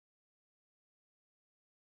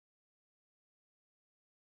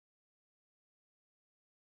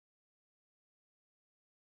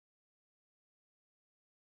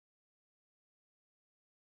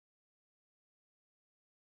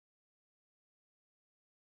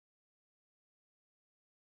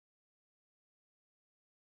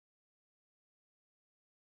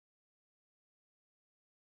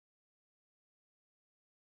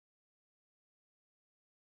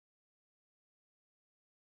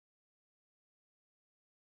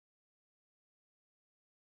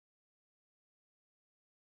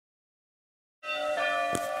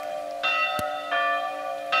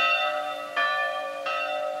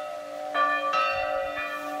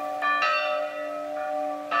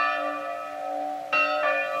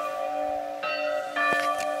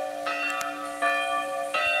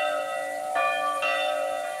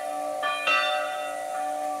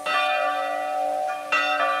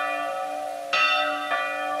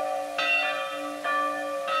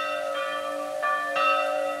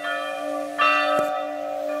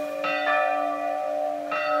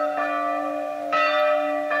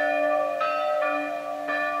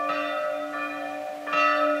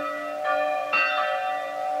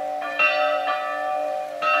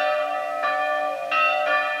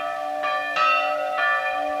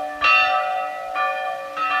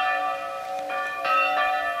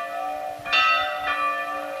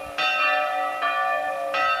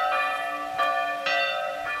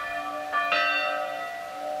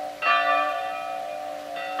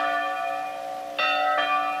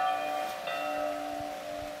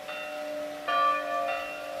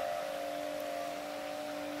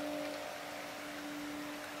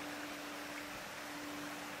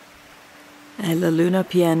È la luna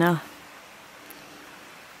piena.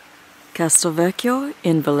 Castelvecchio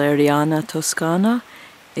in Valleriana, Toscana,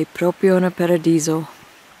 è proprio un paradiso.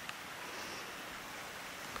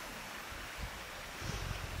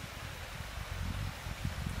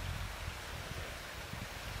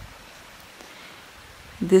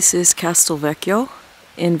 This is Castelvecchio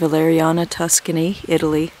in Valleriana, Tuscany,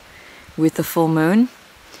 Italy, with the full moon,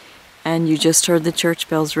 and you just heard the church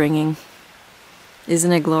bells ringing.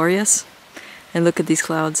 Isn't it glorious? And look at these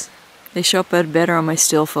clouds. They show up better on my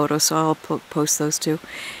still photos, so I'll post those too.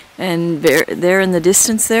 And there in the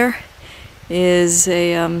distance there is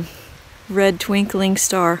a red twinkling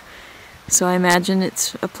star. So I imagine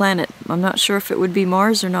it's a planet. I'm not sure if it would be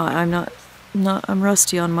Mars or not. I'm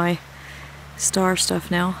rusty on my star stuff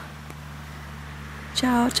now.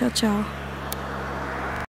 Ciao, ciao, ciao.